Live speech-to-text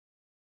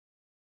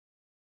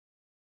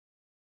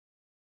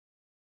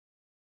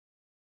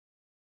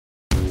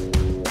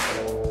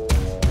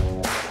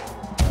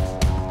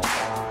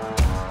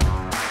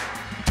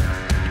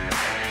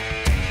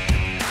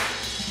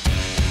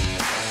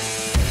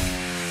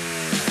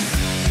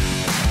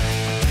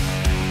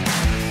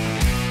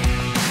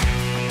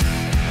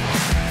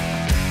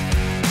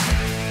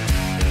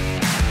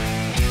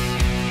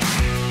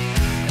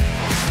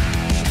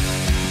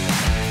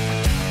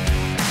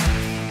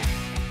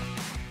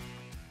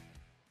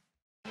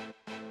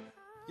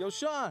Yo,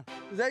 Sean,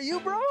 is that you,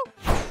 bro?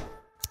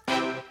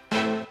 Damn,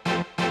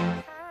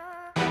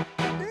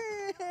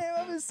 I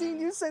haven't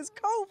seen you since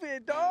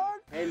COVID, dog.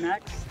 Hey,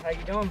 Max, how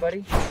you doing,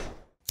 buddy?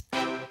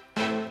 Give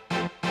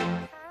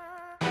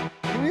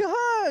me a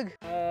hug.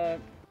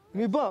 Give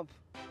me a bump.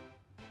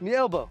 Give me an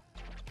elbow.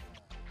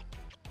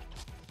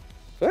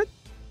 Good?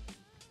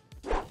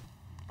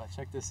 But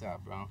check this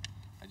out, bro.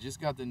 I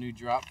just got the new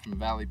drop from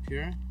Valley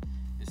Pure.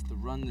 It's the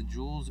Run the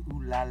Jewels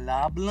Ooh La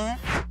La Blunt.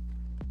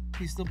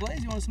 You still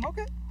blaze? You want to smoke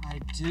it? I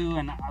do,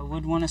 and I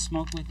would want to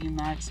smoke with you,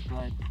 Max,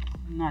 but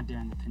not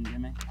during the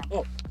pandemic.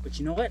 Oh, but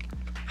you know what?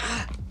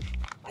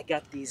 I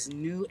got these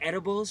new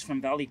edibles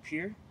from Valley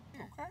Pure.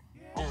 Okay.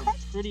 They're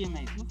pretty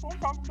amazing. That's what I'm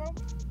talking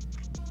about.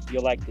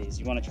 You'll like these.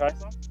 You want to try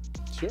some?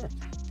 Sure.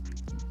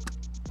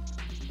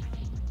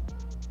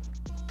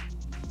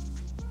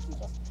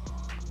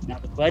 Now,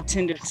 the bud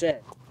tender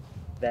said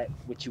that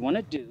what you want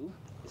to do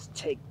is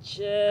take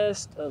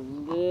just a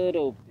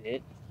little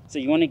bit. So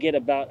you want to get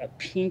about a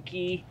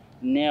pinky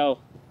nail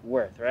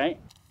worth, right?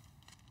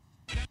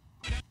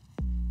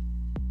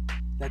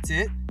 That's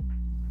it?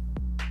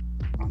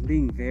 I'm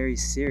being very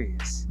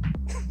serious.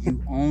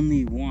 You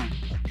only want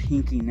a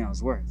pinky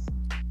nail's worth.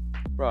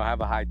 Bro, I have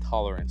a high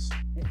tolerance.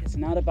 It's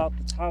not about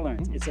the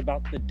tolerance, it's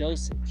about the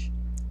dosage.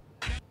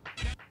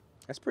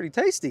 That's pretty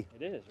tasty.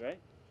 It is, right?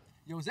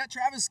 Yo, is that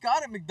Travis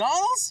Scott at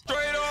McDonald's?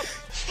 Straight up!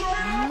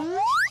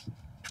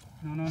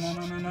 No.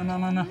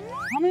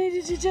 How many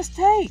did you just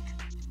take?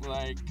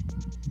 Like,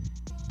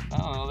 I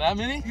don't know, that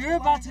many? You're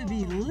about to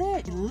be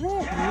lit.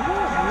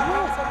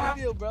 What's up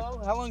with you, bro?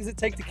 How long does it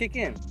take to kick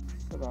in?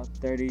 About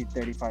 30,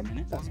 35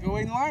 minutes. Let's go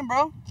wait in line,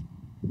 bro.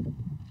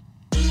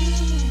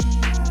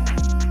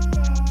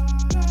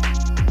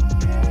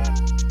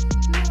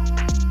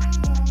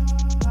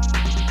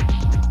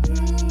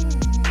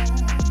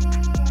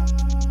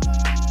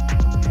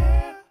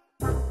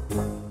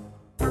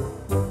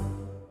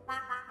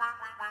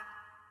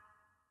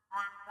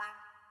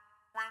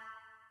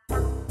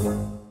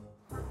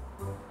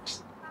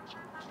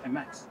 Hey,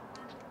 Max,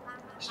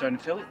 you starting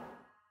to feel it?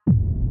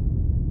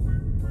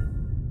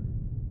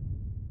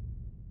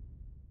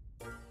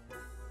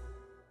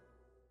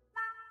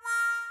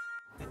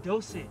 The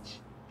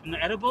dosage from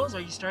the edibles, are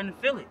you starting to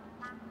feel it?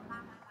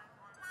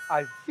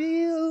 I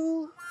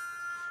feel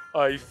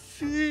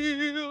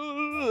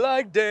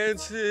like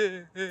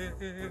dancing.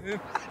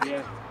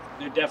 Yeah,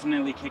 they're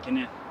definitely kicking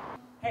in.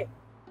 Hey,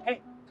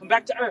 come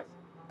back to Earth.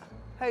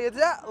 Hey, is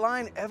that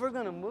line ever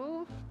gonna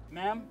move?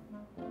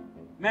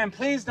 Ma'am,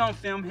 please don't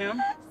film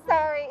him.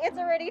 Sorry, it's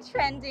already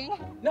trending.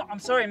 No, I'm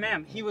sorry,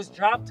 ma'am. He was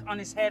dropped on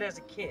his head as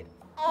a kid.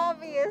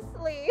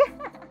 Obviously.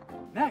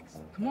 Max,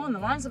 come on, the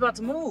line's about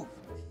to move.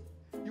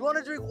 You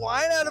wanna drink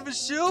wine out of a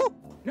shoe?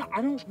 No,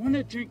 I don't want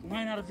to drink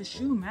wine out of his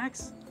shoe,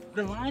 Max.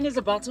 The line is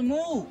about to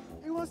move.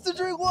 He wants to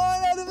drink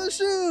wine out of a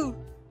shoe.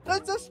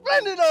 That's a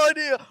splendid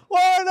idea.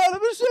 Wine out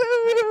of a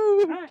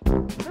shoe.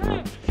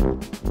 Hey.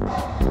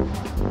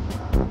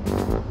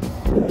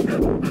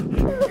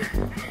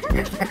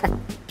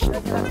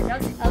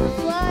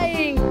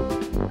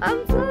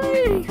 I'm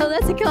flying. Oh,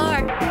 that's a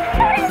car.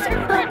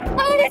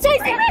 Oh, they're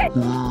chasing me.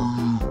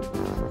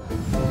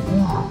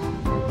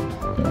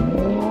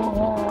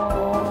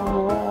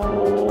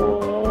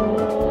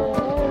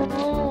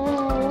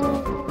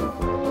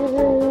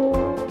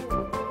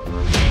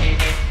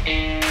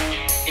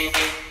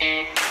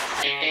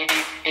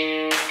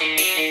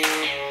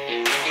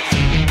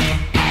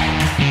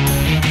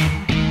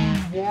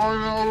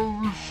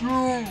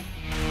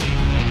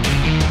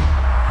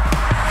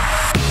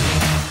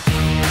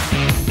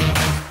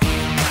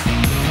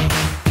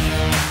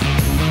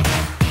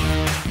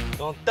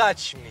 Don't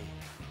touch me.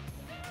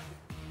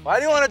 Why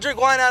do you want to drink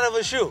wine out of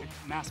a shoe?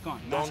 Mask on.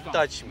 Don't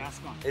touch me.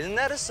 Mask on. Isn't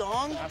that a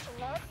song? I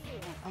love you.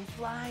 I'm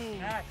flying.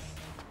 Max.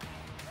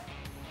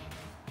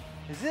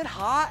 Is it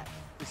hot?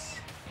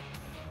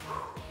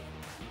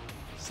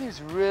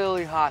 Seems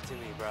really hot to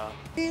me, bro.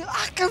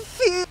 I can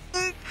feel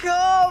it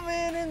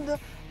coming in the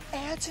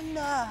air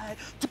tonight.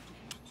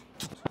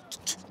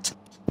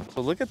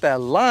 So look at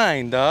that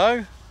line,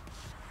 dog.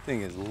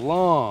 Thing is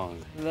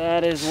long.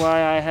 That is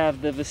why I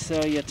have the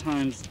Visalia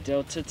Times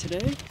Delta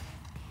today.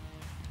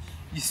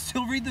 You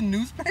still read the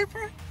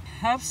newspaper?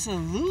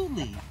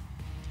 Absolutely.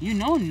 You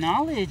know,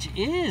 knowledge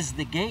is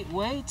the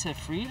gateway to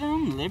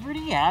freedom,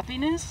 liberty,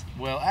 happiness.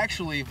 Well,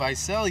 actually,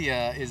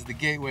 Visalia is the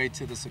gateway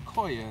to the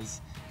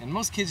Sequoias, and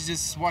most kids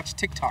just watch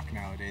TikTok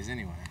nowadays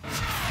anyway.